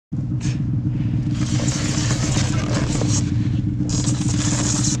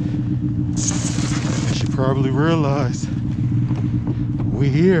probably realize we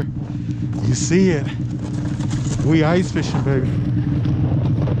here. You see it. We ice fishing, baby.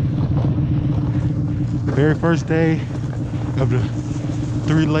 The very first day of the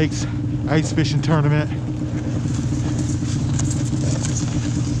Three Lakes ice fishing tournament.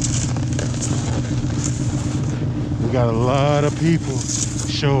 We got a lot of people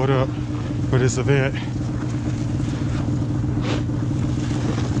showed up for this event.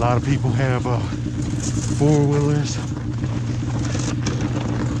 A lot of people have four-wheelers,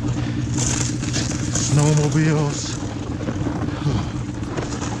 snowmobiles,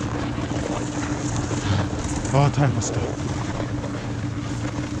 all type of stuff.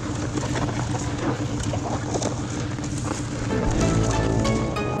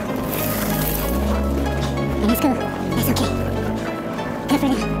 Let's go. That's okay. Good for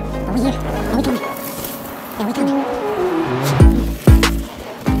now. Are we here? Are we coming? Yeah, we're coming.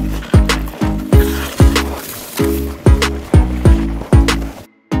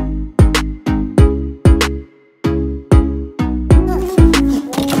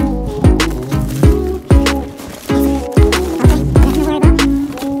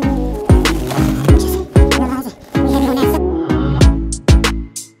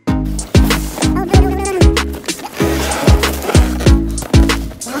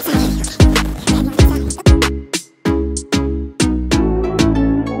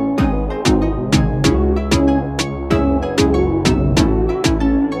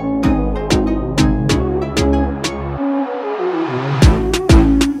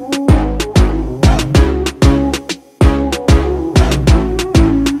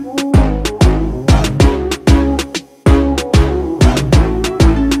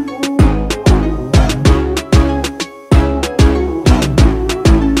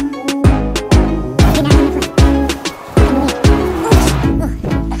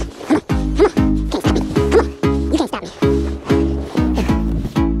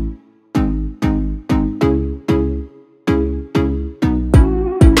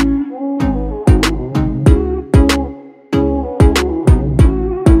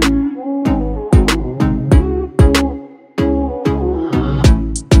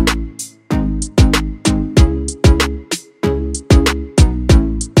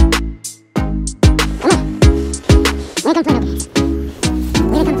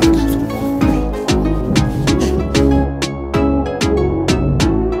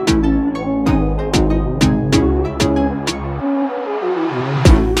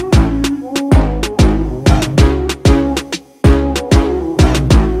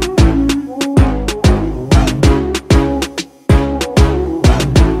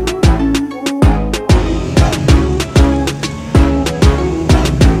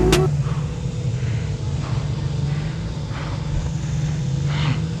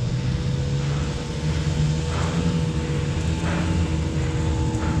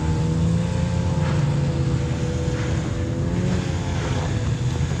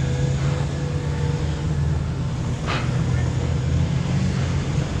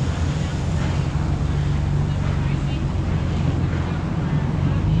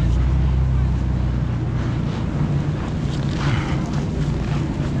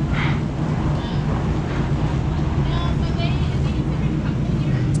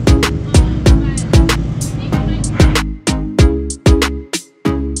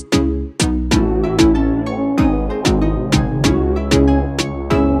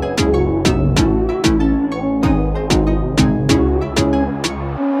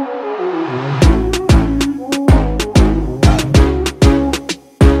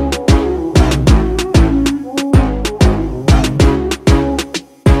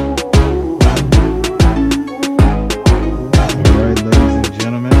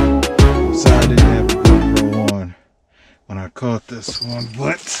 Caught this one,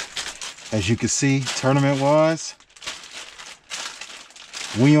 but as you can see, tournament wise,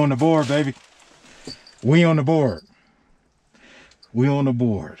 we on the board, baby. We on the board. We on the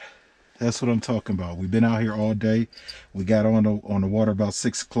board. That's what I'm talking about. We've been out here all day. We got on the water about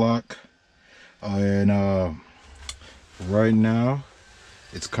 6 o'clock, and right now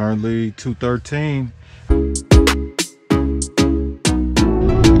it's currently 2:13.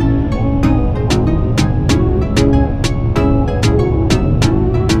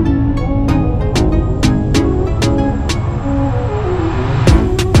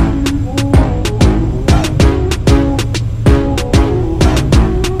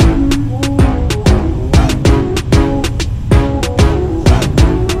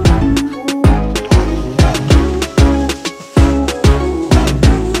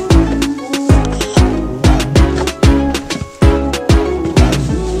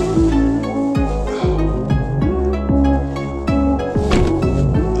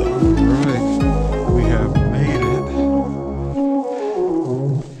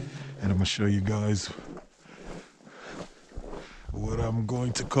 gonna show you guys what I'm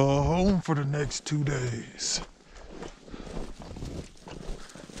going to call home for the next 2 days.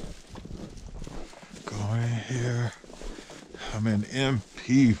 Going in here, I'm in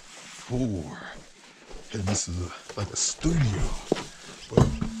MP4, and this is like a studio. But,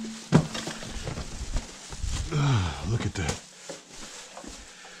 look at that.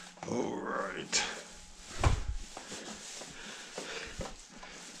 All right.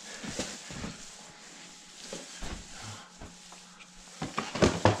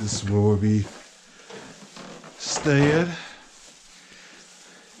 This is where we'll be staying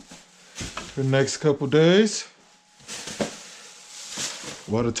for the next couple days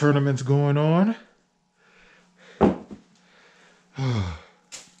while the tournament's going on.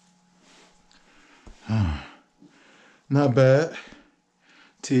 Not bad.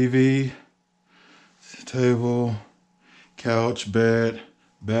 TV, table, couch, bed,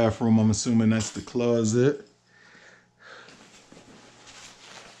 bathroom. I'm assuming that's the closet.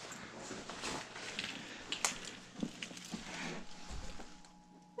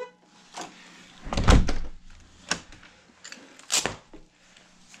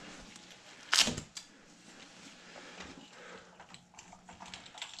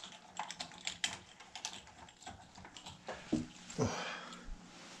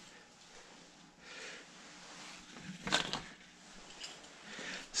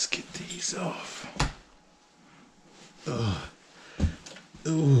 Let's get these off.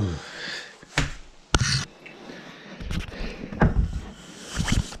 Ooh.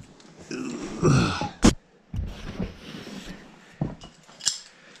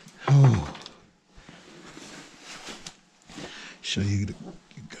 Oh. Show you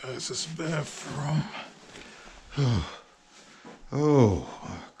guys this bathroom. Oh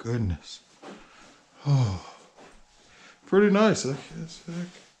my goodness. Oh. Pretty nice, I guess.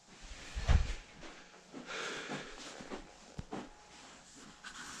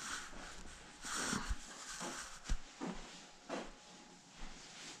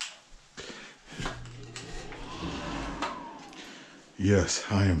 Yes,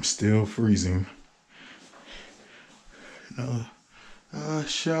 I am still freezing. No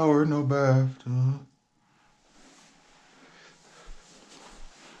shower, no bath.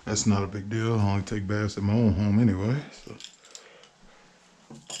 That's not a big deal. I only take baths at my own home anyway. So.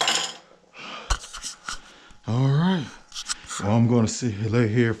 All right. Well, I'm going to lay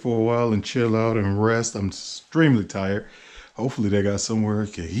here for a while and chill out and rest. I'm extremely tired. Hopefully they got somewhere I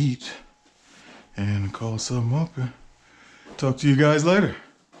can eat and call something up and talk to you guys later.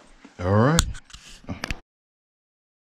 All right.